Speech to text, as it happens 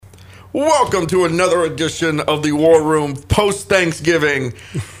Welcome to another edition of the War Room post-Thanksgiving.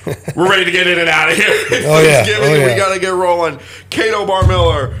 We're ready to get in and out of here. Thanksgiving, we got to get rolling. Kaito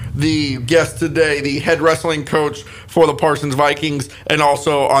Barr-Miller, the guest today, the head wrestling coach for the Parsons Vikings and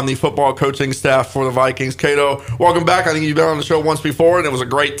also on the football coaching staff for the Vikings. Kaito, welcome back. I think you've been on the show once before, and it was a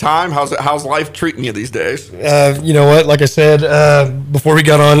great time. How's life treating you these days? You know what? Like I said before we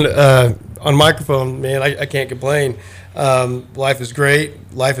got on microphone, man, I can't complain. Life is great.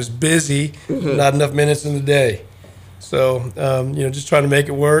 Life is busy. Not enough minutes in the day. So, just trying to make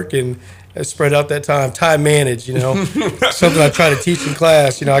it work and spread out that time. Time manage, something I try to teach in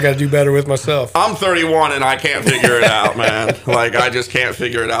class. I got to do better with myself. I'm 31 and I can't figure it out, man. I just can't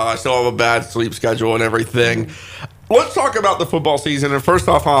figure it out. I still have a bad sleep schedule and everything. Let's talk about the football season. And first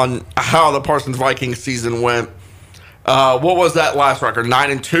off, on how the Parsons Vikings season went. What was that last record?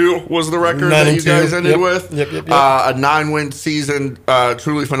 9-2 was the record that you guys ended with. Yep. A 9-win season,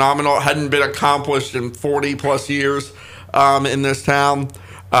 truly phenomenal. It hadn't been accomplished in 40 plus years in this town.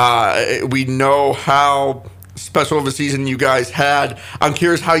 We know how special of a season you guys had. I'm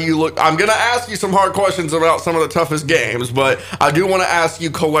curious how you look. I'm going to ask you some hard questions about some of the toughest games, but I do want to ask you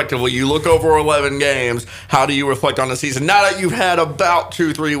collectively. You look over 11 games. How do you reflect on the season now that you've had about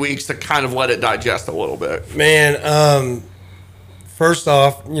 2-3 weeks to kind of let it digest a little bit? Man, first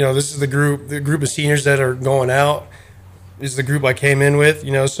off, this is the group of seniors that are going out. This is the group I came in with,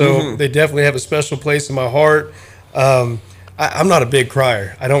 so they definitely have a special place in my heart. I'm not a big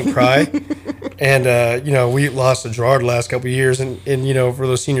crier. I don't cry. And, we lost to Gerard the last couple of years. And, for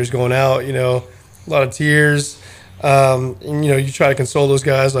those seniors going out, a lot of tears. And, you try to console those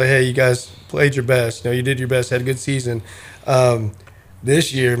guys like, hey, you guys played your best. You did your best, had a good season.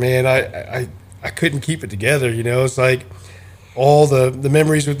 This year, man, I couldn't keep it together. It's like all the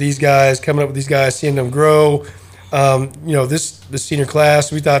memories with these guys, coming up with these guys, seeing them grow. The senior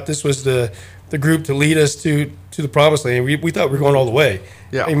class, we thought this was the group to lead us to the promised land. We thought we were going all the way.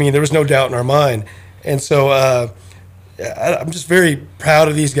 Yeah. I mean, there was no doubt in our mind. And so I'm just very proud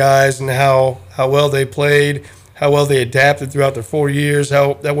of these guys and how well they played, how well they adapted throughout their 4 years,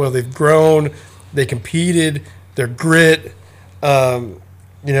 how well they've grown. They competed, their grit. It's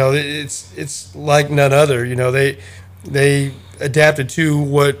like none other. They adapted to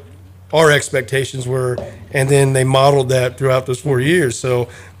what our expectations were, and then they modeled that throughout those 4 years. So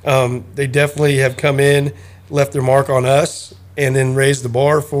they definitely have come in, left their mark on us, and then raised the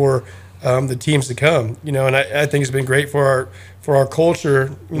bar for the teams to come. And I think it's been great for our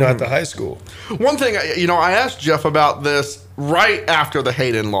culture, at the high school. One thing, I asked Jeff about this right after the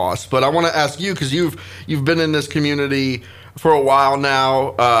Hayden loss, but I want to ask you because you've been in this community for a while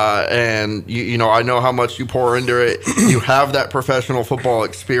now, and I know how much you pour into it. You have that professional football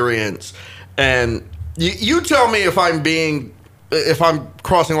experience, and you tell me if I'm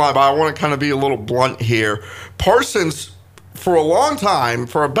crossing the line, but I want to kind of be a little blunt here. Parsons, for a long time,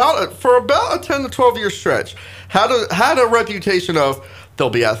 for about a 10 to 12 year stretch, had a reputation of they'll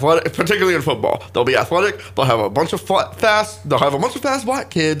be athletic, particularly in football. They'll be athletic. They'll have a bunch of fast black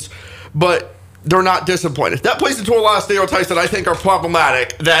kids, but they're not disappointed. That plays into a lot of stereotypes that I think are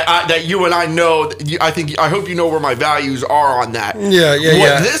problematic. That you and I know. I hope you know where my values are on that. Yeah.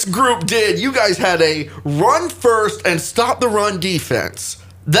 What this group did, you guys had a run first and stop the run defense.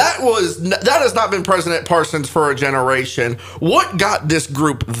 That has not been present at Parsons for a generation. What got this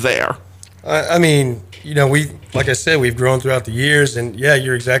group there? I mean, like I said, we've grown throughout the years, and yeah,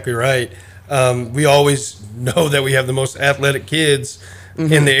 you're exactly right. We always know that we have the most athletic kids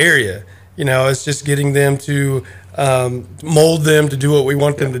in the area. It's just getting them to mold them to do what we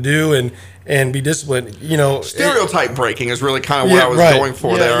want them to do and be disciplined. Stereotype breaking is really kind of what I was going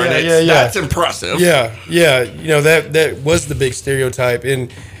for there, and that's impressive. Yeah. That was the big stereotype,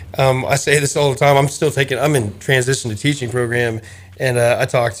 and I say this all the time. I'm in transition to teaching program, and I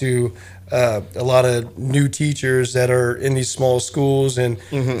talk to a lot of new teachers that are in these small schools, and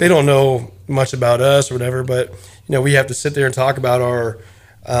they don't know much about us or whatever, but we have to sit there and talk about our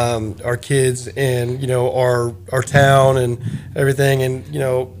kids and our town and everything, and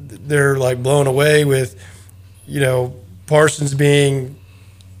they're like blown away with Parsons being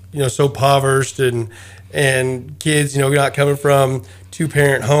so impoverished and kids not coming from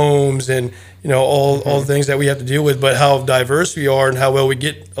 2-parent homes and all the things that we have to deal with, but how diverse we are and how well we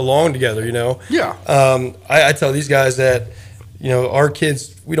get along together. I tell these guys that our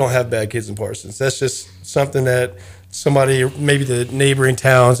kids, we don't have bad kids in Parsons. That's just something that somebody, maybe the neighboring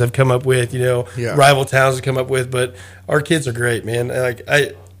towns have come up with, rival towns have come up with, but our kids are great, man.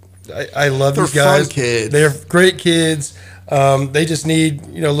 I love these guys. Fun kids. They're great kids. They just need,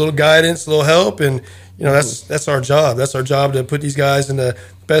 a little guidance, a little help, and that's our job. That's our job, to put these guys in the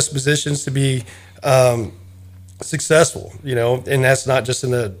best positions to be successful. And that's not just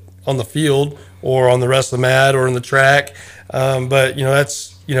on the field or on the rest of the mat or in the track, but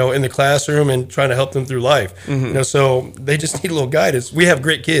that's in the classroom and trying to help them through life. So they just need a little guidance. We have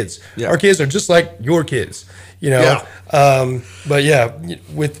great kids. Yeah. Our kids are just like your kids. Yeah. But yeah,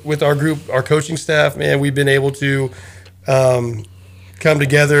 with our group, our coaching staff, man, we've been able to come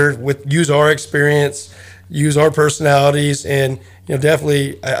together use our experience, use our personalities, and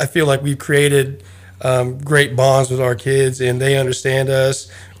definitely I feel like we've created great bonds with our kids, and they understand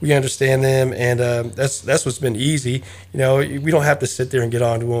us, we understand them, and that's what's been easy. We don't have to sit there and get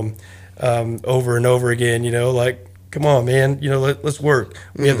onto them over and over again. Like, come on, man, let's work.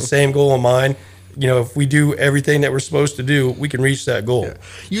 We have the same goal in mind. If we do everything that we're supposed to do, we can reach that goal. Yeah.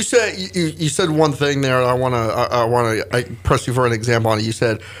 You said one thing there, and I want to press you for an example on it. You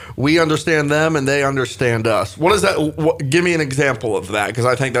said we understand them and they understand us. What is that? Give me an example of that, because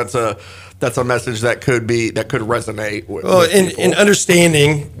I think that's a message that could resonate with. Well, in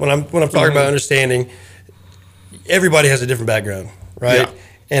understanding, when I'm talking about understanding, everybody has a different background, right? Yeah.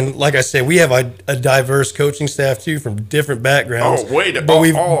 And like I said, we have a diverse coaching staff too, from different backgrounds. All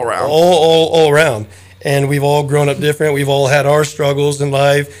around. All around. And we've all grown up different. We've all had our struggles in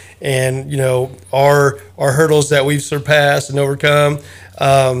life, and our hurdles that we've surpassed and overcome.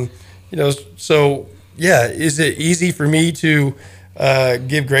 So yeah, is it easy for me to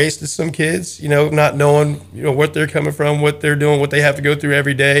give grace to some kids? Not knowing what they're coming from, what they're doing, what they have to go through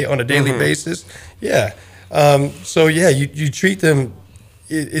every day on a daily basis. Yeah. So yeah, you treat them.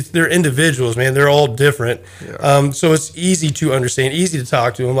 They're individuals, man. They're all different. Yeah. So it's easy to understand, easy to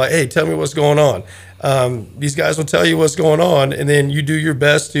talk to them. Like, hey, tell me what's going on. These guys will tell you what's going on, and then you do your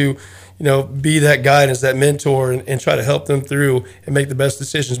best to, be that guidance, that mentor, and try to help them through and make the best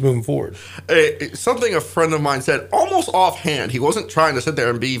decisions moving forward. Something a friend of mine said, almost offhand. He wasn't trying to sit there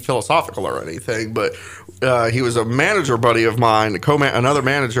and be philosophical or anything, but he was a manager buddy of mine, another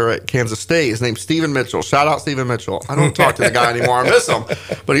manager at Kansas State. His name's Stephen Mitchell. Shout out Stephen Mitchell. I don't talk to the guy anymore. I miss him.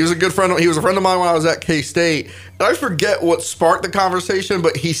 But he was a good friend. He was a friend of mine when I was at K-State. And I forget what sparked the conversation,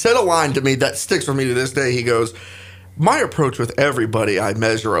 but he said a line to me that sticks with me to this day. He goes, my approach with everybody, I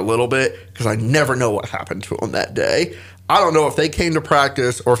measure a little bit, because I never know what happened to them that day. I don't know if they came to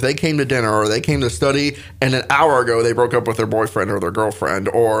practice or if they came to dinner or they came to study, and an hour ago they broke up with their boyfriend or their girlfriend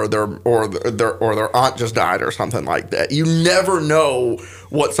or their aunt just died or something like that. You never know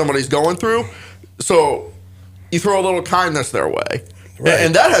what somebody's going through, so you throw a little kindness their way. Right.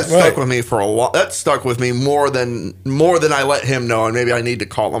 And that has stuck with me for a lot. That stuck with me more than I let him know, and maybe I need to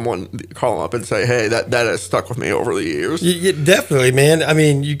call him up and say, hey, that has stuck with me over the years. Definitely, man. I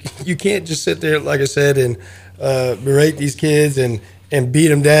mean, you can't just sit there, like I said, and berate these kids and beat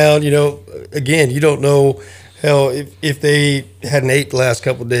them down. Again, you don't know, hell, if they hadn't ate the last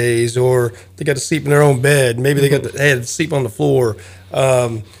couple of days, or they got to sleep in their own bed. Maybe they had to sleep on the floor.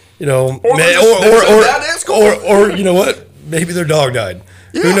 Or you know what? Maybe their dog died.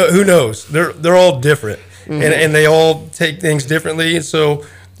 Yeah. Who knows? They're all different, and they all take things differently. And so,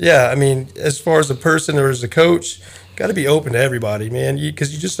 yeah, I mean, as far as a person or as a coach, got to be open to everybody, man,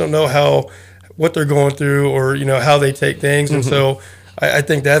 because you just don't know what they're going through, or how they take things. And so, I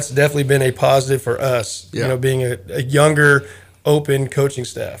think that's definitely been a positive for us. Yeah. Being a younger, open coaching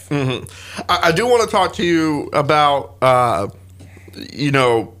staff. I do want to talk to you about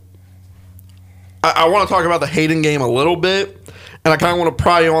I want to talk about the Hayden game a little bit, and I kind of want to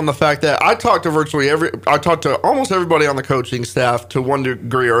pry you on the fact that I talked to almost everybody on the coaching staff to one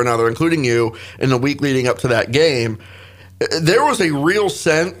degree or another, including you, in the week leading up to that game. There was a real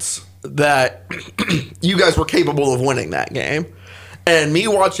sense that you guys were capable of winning that game. And me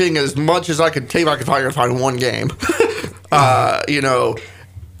watching as much as I could tape, I could find one game. I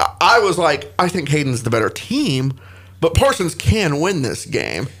was like, I think Hayden's the better team, but Parsons can win this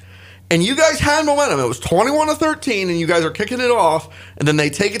game. And you guys had momentum. It was 21-13, and you guys are kicking it off. And then they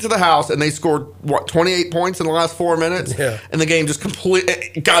take it to the house, and they scored, 28 points in the last 4 minutes? Yeah. And the game just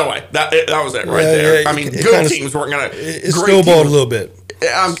completely got away. That was it right there. Yeah, I mean, good teams weren't going to. It snowballed a little bit.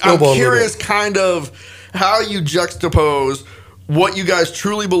 I'm curious kind of how you juxtapose what you guys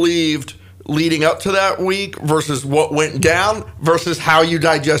truly believed leading up to that week versus what went down versus how you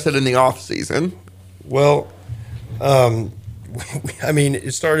digested in the offseason. Well, I mean,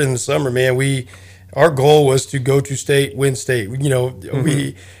 it started in the summer, man. Our goal was to go to state, win state.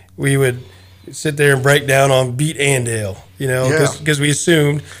 We would sit there and break down on beat Andale, because we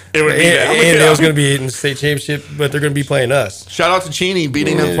assumed Andale was going to be in the state championship, but they're going to be playing us. Shout out to Cheney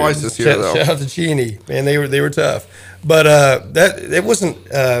beating them twice this year, though. Shout out to Cheney, man. They were tough, but that it wasn't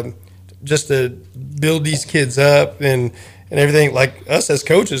just to build these kids up and everything. Like us as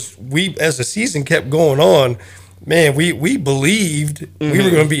coaches, we as the season kept going on, man, we believed we were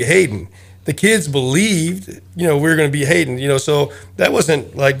going to beat Hayden. The kids believed, we were going to beat Hayden. So that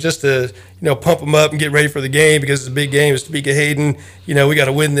wasn't like just to, pump them up and get ready for the game because it's a big game. It's to beat Hayden. We got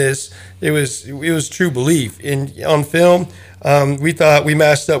to win this. It was true belief. And on film, we thought we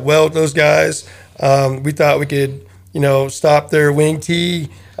matched up well with those guys. We thought we could, stop their wing tee.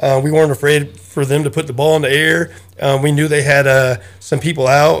 We weren't afraid for them to put the ball in the air. We knew they had some people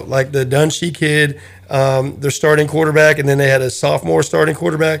out, like the Dunshee kid, their starting quarterback, and then they had a sophomore starting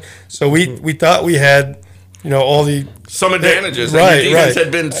quarterback. So we thought we had, all the some advantages. Right, and your defense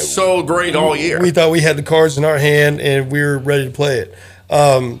had been so great all year. We thought we had the cards in our hand, and we were ready to play it.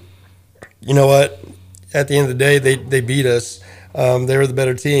 You know what? At the end of the day, they beat us. They were the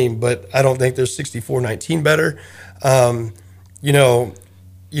better team, but I don't think they're 64-19 better. As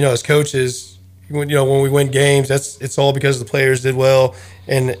coaches, when we win games, it's all because the players did well,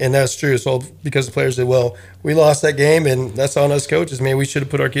 and that's true. It's all because the players did well. We lost that game, and that's on us coaches. Man, we should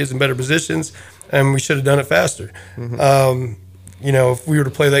have put our kids in better positions, and we should have done it faster. If we were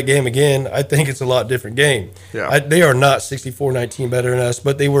to play that game again, I think it's a lot different game. Yeah. They are not 64-19 better than us,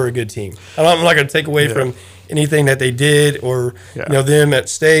 but they were a good team. I'm not going to take away from anything that they did or them at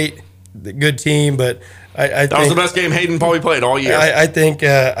state, the good team, but I think that was the best game Hayden probably played all year. I think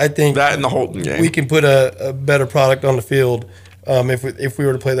that in the Holton game, we can put a better product on the field if we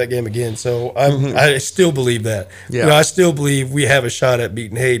were to play that game again. So I still believe that. Yeah. I still believe we have a shot at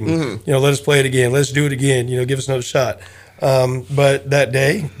beating Hayden. Let us play it again. Let's do it again. Give us another shot. But that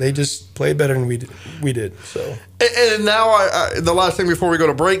day, they just played better than we did. So. And now, the last thing before we go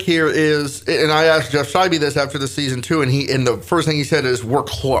to break here is, and I asked Jeff Scheibe this after the season too, and the first thing he said is, "We're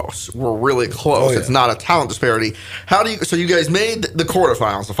close. We're really close. Oh, yeah. It's not a talent disparity." So you guys made the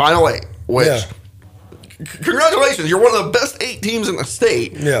quarterfinals, the final 8, which. Congratulations, you're one of the best 8 teams in the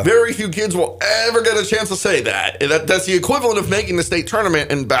state. Yeah. Very few kids will ever get a chance to say that. That's the equivalent of making the state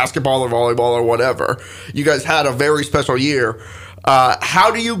tournament in basketball or volleyball or whatever. You guys had a very special year.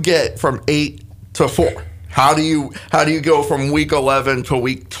 How do you get from 8 to 4? How do you go from week 11 to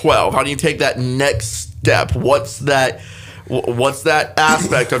week 12? How do you take that next step? What's that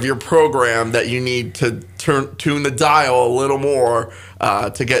aspect of your program that you need to tune the dial a little more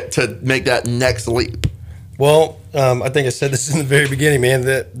to make that next leap? Well, I think I said this in the very beginning, man,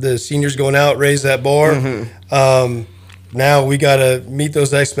 that the seniors going out, raise that bar. Now we got to meet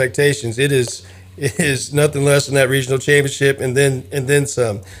those expectations. It is nothing less than that regional championship and then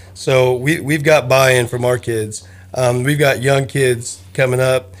some. So we've got buy-in from our kids. We've got young kids coming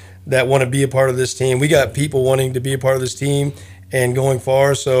up that want to be a part of this team. We got people wanting to be a part of this team and going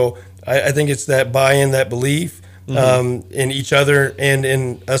far. So I think it's that buy-in, that belief in each other and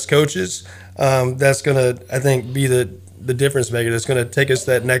in us coaches. That's going to, I think, be the difference maker. That's going to take us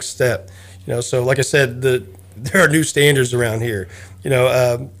that next step. So like I said, there are new standards around here.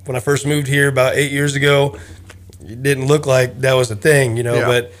 When I first moved here about 8 years ago, it didn't look like that was a thing,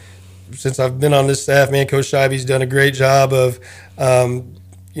 but since I've been on this staff, man, Coach Scheibe's done a great job of,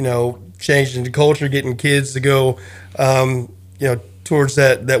 changing the culture, getting kids to go, towards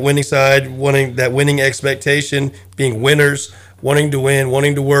that winning side, wanting that winning expectation, being winners, wanting to win,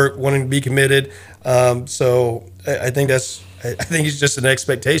 wanting to work, wanting to be committed. So I think it's just an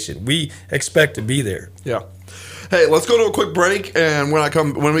expectation. We expect to be there. Yeah. Hey, let's go to a quick break, and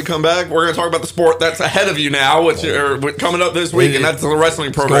when we come back, we're going to talk about the sport that's ahead of you now, which are coming up this week, and that's the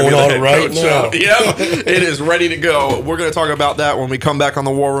wrestling program. It's going on right now. So, it is ready to go. We're going to talk about that when we come back on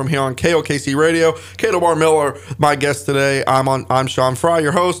the War Room here on KOKC Radio. Kaito Barr-Miller, my guest today. I'm Sean Fry,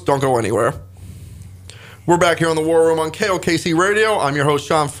 your host. Don't go anywhere. We're back here on the War Room on KOKC Radio. I'm your host,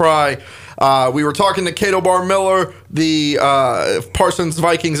 Sean Fry. We were talking to Kaito Barr-Miller, the Parsons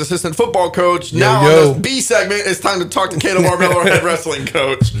Vikings assistant football coach. Now on this B segment, it's time to talk to Kaito Barr-Miller, head wrestling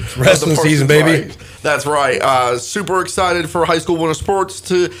coach. It's wrestling season, baby. Vikings. That's right. Super excited for high school winter sports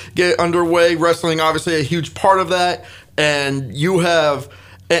to get underway. Wrestling, obviously, a huge part of that. And you have...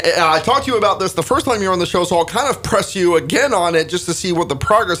 And I talked to you about this the first time you were on the show, so I'll kind of press you again on it just to see what the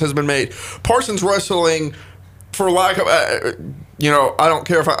progress has been made. Parsons Wrestling, for lack of, I don't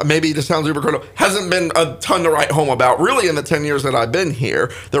care if maybe this sounds uber critical, hasn't been a ton to write home about. Really, in the 10 years that I've been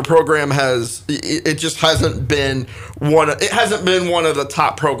here, their program it just hasn't been one of the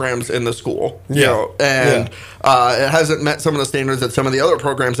top programs in the school. It hasn't met some of the standards that some of the other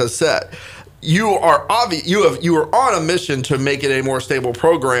programs have set. you are you are on a mission to make it a more stable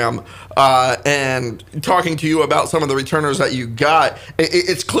program. And talking to you about some of the returners that you got,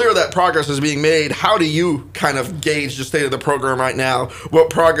 it's clear that progress is being made. How do you kind of gauge the state of the program right now? What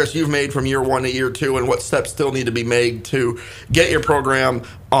progress you've made from year 1 to year 2, and what steps still need to be made to get your program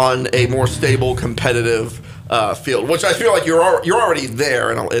on a more stable, competitive field? Which I feel like you're already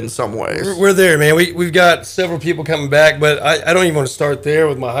there in some ways. We're there, man. We've got several people coming back, but I don't even want to start there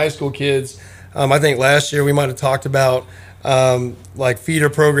with my high school kids. I think last year we might have talked about like feeder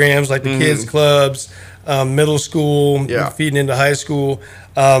programs, like the kids clubs, middle school, feeding into high school,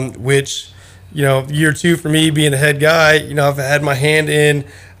 which, year 2 for me being the head guy, I've had my hand in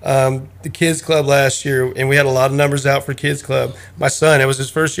the kids club last year, and we had a lot of numbers out for kids club. My son, it was his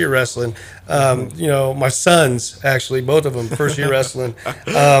first year wrestling. My sons, actually, both of them, first year wrestling.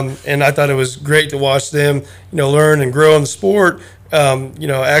 And I thought it was great to watch them, learn and grow in the sport,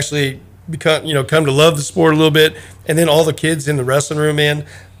 actually come to love the sport a little bit. And then all the kids in the wrestling room, man,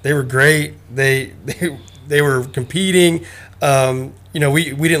 they were great. They were competing. We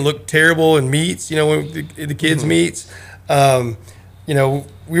didn't look terrible in meets, when the kids meets.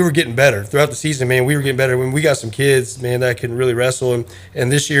 We were getting better throughout the season, man. We were getting better when we got some kids, man, that can really wrestle.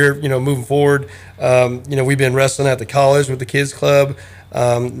 And this year, moving forward, we've been wrestling at the college with the kids club.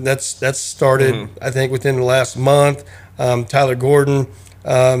 That's started, I think, within the last month. Tyler Gordon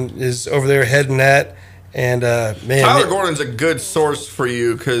is over there heading that. And, man. Tyler Gordon's a good source for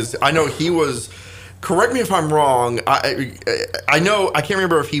you, because I know he was. Correct me if I'm wrong. I know I can't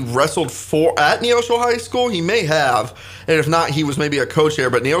remember if he wrestled at Neosho High School. He may have, and if not, he was maybe a coach there.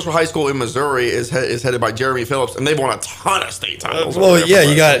 But Neosho High School in Missouri is headed by Jeremy Phillips, and they've won a ton of state titles.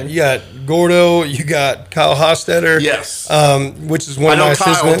 You got Gordo, you got Kyle Hostetter, yes, which is one of my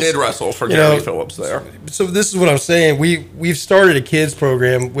assistants. Kyle did wrestle for Jeremy Phillips there. So this is what I'm saying. We've started a kids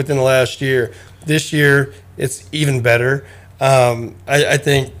program within the last year. This year, it's even better. I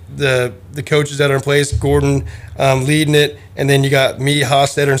think the coaches that are in place, Gordon leading it, and then you got me,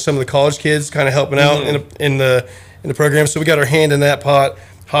 Hostetter, and some of the college kids kind of helping out in the program. So we got our hand in that pot.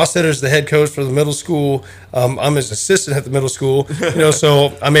 Hostetter's the head coach for the middle school. I'm his assistant at the middle school,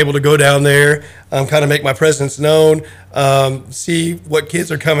 so I'm able to go down there, kind of make my presence known, see what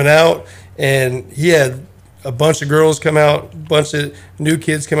kids are coming out. And he had a bunch of girls come out, a bunch of new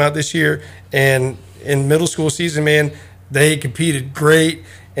kids come out this year. And in middle school season, man, they competed great,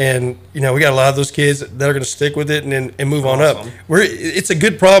 and we got a lot of those kids that are going to stick with it and move on up. It's a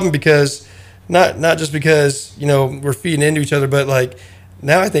good problem, because not just because we're feeding into each other, but like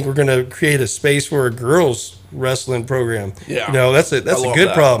now I think we're going to create a space for a girls wrestling program. Yeah, that's a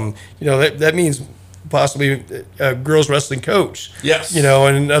good problem. That means possibly a girls wrestling coach. Yes,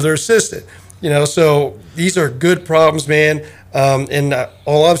 and another assistant. So these are good problems, man. And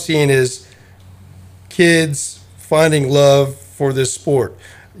all I'm seeing is kids finding love for this sport.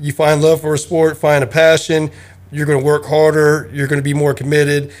 You find love for a sport, find a passion, you're going to work harder, you're going to be more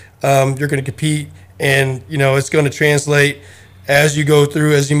committed, you're going to compete, and it's going to translate as you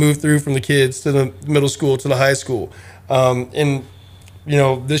move through from the kids to the middle school to the high school. And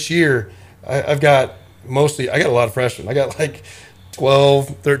this year I got a lot of freshmen. I got like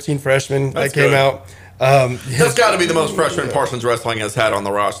 12, 13 freshmen that came out. That's got to be the most freshmen Parsons Wrestling has had on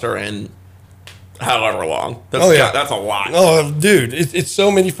the roster in however long. That's a lot. Oh, dude, it's so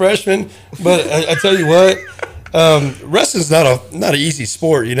many freshmen. But I tell you what, wrestling's not an easy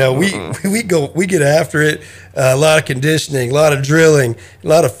sport. We get after it. A lot of conditioning, a lot of drilling, a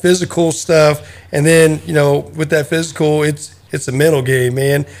lot of physical stuff, and then with that physical, it's a mental game,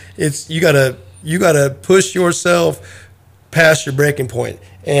 man. It's you gotta push yourself past your breaking point.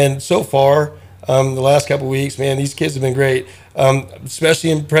 And so far, the last couple of weeks, man, these kids have been great.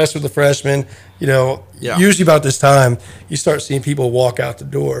 Especially impressed with the freshmen. Usually about this time, you start seeing people walk out the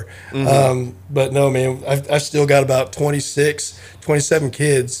door. But no, man, I've still got about 26, 27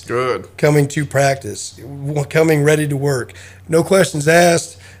 kids coming to practice, coming ready to work. No questions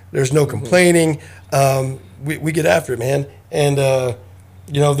asked. There's no complaining. We get after it, man. And,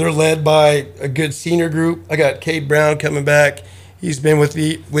 they're led by a good senior group. I got Cade Brown coming back. He's been with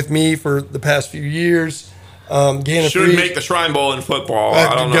me for the past few years. Should make the Shrine Bowl in football.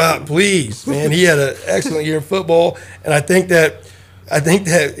 I don't know. Please, man. He had an excellent year in football, and I think that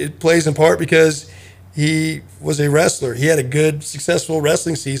it plays in part because he was a wrestler. He had a good, successful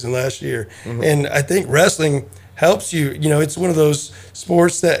wrestling season last year, and I think wrestling helps you. It's one of those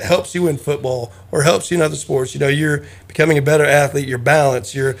sports that helps you in football or helps you in other sports. You're becoming a better athlete. Your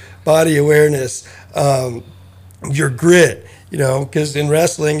balance, your body awareness, your grit. Because in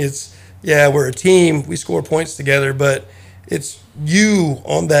wrestling, we're a team. We score points together, but it's you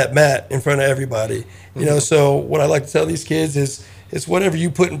on that mat in front of everybody. You know, so what I like to tell these kids is it's whatever you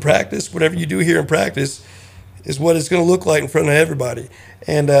put in practice, whatever you do here in practice is what it's going to look like in front of everybody.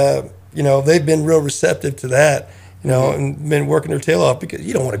 And, you know, they've been real receptive to that, you know, and been working their tail off because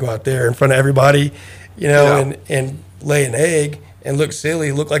you don't want to go out there in front of everybody, you know, and lay an egg and look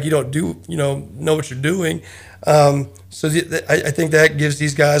silly, look like you don't know what you're doing. So I think that gives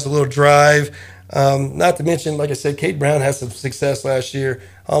these guys a little drive. Not to mention, like I said, Kate Brown had some success last year,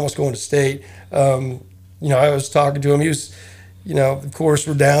 almost going to state. You know, I was talking to him. He was, you know, of course,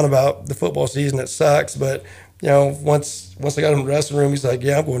 we're down about the football season. It sucks. But, you know, once I got him in the wrestling room, he's like,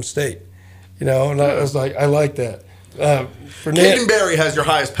 yeah, I'm going to state. You know, and I was like, I like that. Caden Barry has your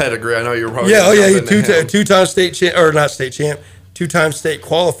highest pedigree. I know you're probably two-time state champ, or not state champ, two-time state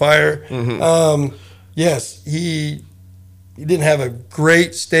qualifier. Yes, he didn't have a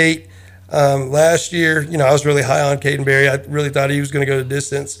great state last year. You know, I was really high on Caden Barry. I really thought he was going to go the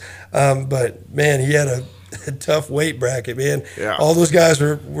distance. But, man, he had a tough weight bracket, man. Yeah. All those guys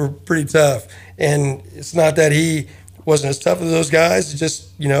were pretty tough. And it's not that he wasn't as tough as those guys. It's just,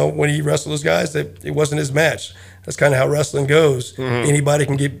 you know, when he wrestled those guys, it wasn't his match. That's kind of how wrestling goes. Anybody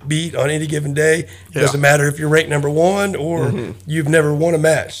can get beat on any given day. It doesn't matter if you're ranked number one or you've never won a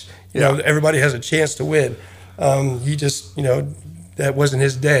match. You know, everybody has a chance to win. He just, you know, that wasn't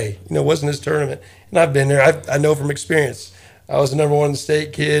his day. You know, it wasn't his tournament. And I've been there. I know from experience. I was the number one in the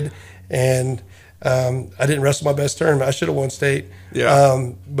state kid, and I didn't wrestle my best tournament. I should have won state.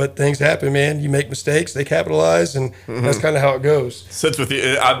 But things happen, man. You make mistakes, they capitalize, and that's kind of how it goes. Sits with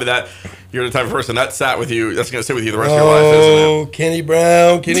you. I mean, that you're the type of person that sat with you. That's going to sit with you the rest of your life, isn't it? Oh, Kenny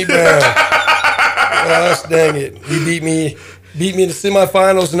Brown. Gosh dang it. He beat me in the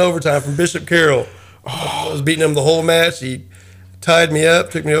semifinals in overtime from Bishop Carroll. I was beating him the whole match. He tied me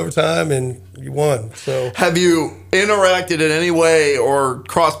up, took me overtime, and he won. So, have you interacted in any way or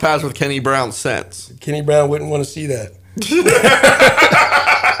crossed paths with Kenny Brown since? Kenny Brown wouldn't want to see that.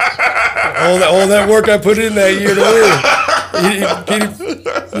 all that work I put in that year to win.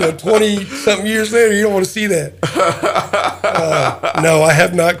 20-something years later, you don't want to see that. No, I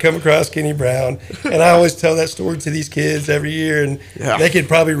have not come across Kenny Brown. And I always tell that story to these kids every year, and they could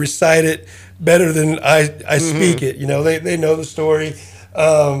probably recite it better than I speak it. You know, they know the story.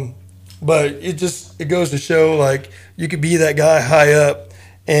 But it goes to show, like, you could be that guy high up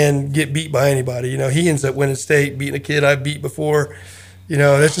and get beat by anybody. You know, he ends up winning state, beating a kid I beat before. You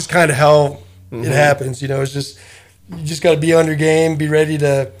know, that's just kind of how it happens. You know, it's just, you just got to be on your game, be ready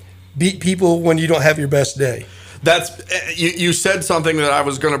to beat people when you don't have your best day. That's you said something that I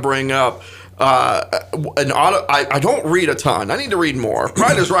was going to bring up. I don't read a ton. I need to read more.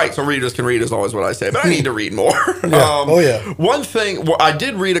 Pride is right, so readers can read is always what I say, but I need to read more. One thing, I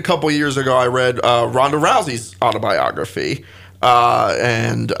did read a couple years ago, I read Ronda Rousey's autobiography.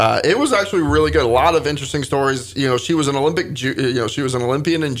 And it was actually really good. A lot of interesting stories. You know, she was an she was an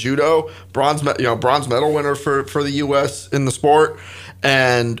Olympian in judo, bronze medal winner for the U.S. in the sport.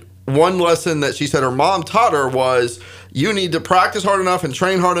 And one lesson that she said her mom taught her was, you need to practice hard enough and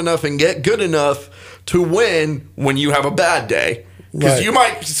train hard enough and get good enough to win when you have a bad day. Because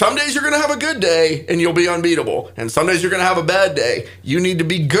some days you're going to have a good day and you'll be unbeatable. And some days you're going to have a bad day. You need to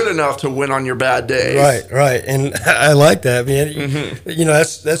be good enough to win on your bad days. Right. And I like that, man. You know,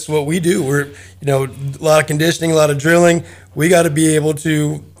 that's what we do. We're, you know, a lot of conditioning, a lot of drilling. We got to be able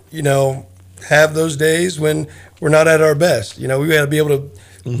to, you know, have those days when we're not at our best. You know, we got to be able to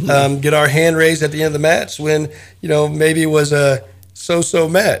get our hand raised at the end of the match when, you know, maybe it was a so-so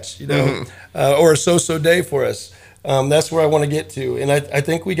match, you know, or a so-so day for us. That's where I want to get to. And I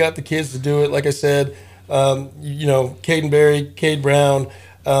think we got the kids to do it. Like I said, you know, Caden Barry, Cade Brown.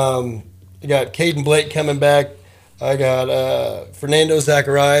 I got Caden Blake coming back. I got Fernando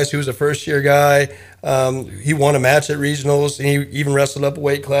Zacharias, who was a first-year guy. He won a match at regionals, and he even wrestled up a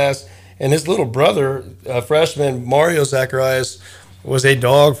weight class. And his little brother, freshman Mario Zacharias, was a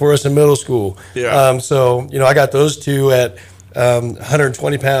dog for us in middle school. So, you know, I got those two at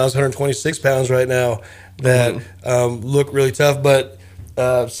 120 pounds, 126 pounds right now that look really tough. But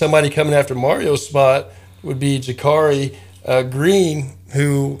somebody coming after Mario's spot would be Jakari Green,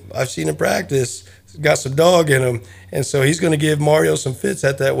 who I've seen in practice, got some dog in him. And so he's going to give Mario some fits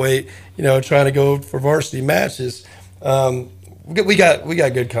at that weight, you know, trying to go for varsity matches. We got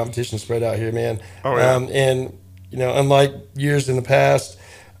good competition spread out here, man. And, you know, unlike years in the past,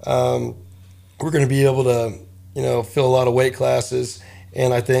 we're going to be able to, you know, fill a lot of weight classes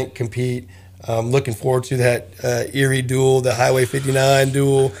and I think compete. Looking forward to that Erie duel, the Highway 59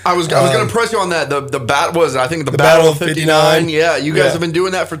 duel. I was going to press you on that. The Battle of 59. Yeah, you guys have been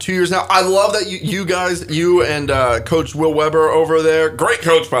doing that for 2 years now. I love that you and Coach Will Weber over there. Great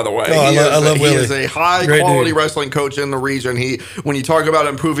coach, by the way. I love Willie. He is a high quality wrestling coach in the region. When you talk about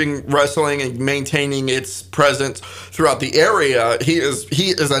improving wrestling and maintaining its presence throughout the area, he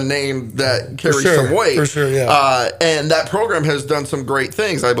is a name that carries some weight. For sure, yeah. And that program has done some great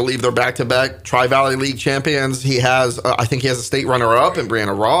things. I believe they're back-to-back Tri-Valley League champions. He has, I think he has a state runner-up in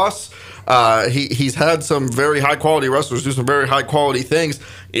Brianna Ross. He's had some very high-quality wrestlers do some very high-quality things.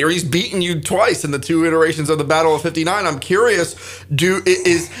 Erie's beaten you twice in the 2 iterations of the Battle of 59. I'm curious,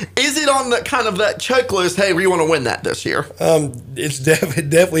 is it on the kind of that checklist, hey, we want to win that this year? It's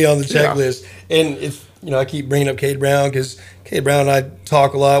definitely on the checklist. Yeah. And it's, I keep bringing up Kate Brown because Kate Brown and I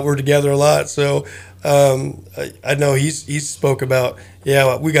talk a lot. We're together a lot. So I know he's spoke about,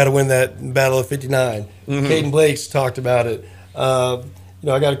 we got to win that Battle of 59. Mm-hmm. Caden Blake's talked about it. I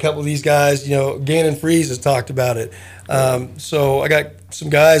got a couple of these guys, Gannon Freeze has talked about it. So I got some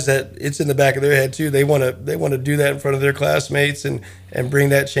guys that it's in the back of their head too. They want to do that in front of their classmates and bring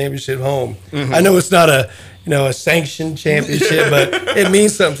that championship home. Mm-hmm. I know it's not a sanctioned championship, but it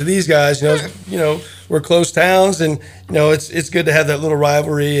means something to these guys. We're close towns, and it's good to have that little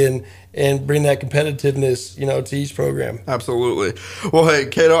rivalry and bring that competitiveness, to each program. Absolutely. Well, hey,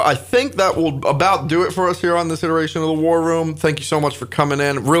 Kaito, I think that will about do it for us here on this iteration of the War Room. Thank you so much for coming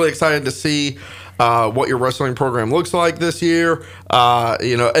in. Really excited to see what your wrestling program looks like this year.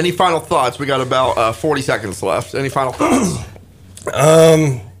 Any final thoughts? We got about 40 seconds left. Any final thoughts?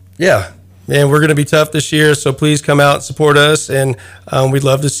 Yeah. Man, we're going to be tough this year, so please come out and support us, and we'd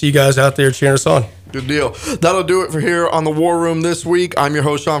love to see you guys out there cheering us on. Good deal. That'll do it for here on the War Room this week. I'm your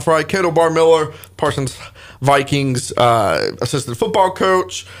host, Sean Fry. Kaito Barr-Miller, Parsons Vikings assistant football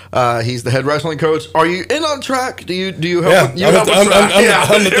coach. He's the head wrestling coach. Are you in on track? Do you help? Yeah,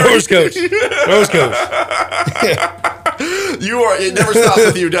 I'm the throwers coach. Throwers coach. You are. It never stops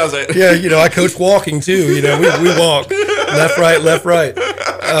with you, does it? Yeah, I coach walking too. We walk left, right.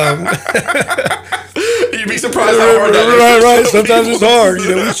 You'd be surprised how hard that is. Right. Sometimes it's hard.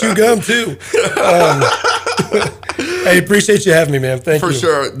 We chew gum too. Hey, appreciate you having me, man. Thank you. For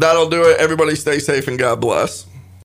sure. That'll do it. Everybody stay safe and God bless.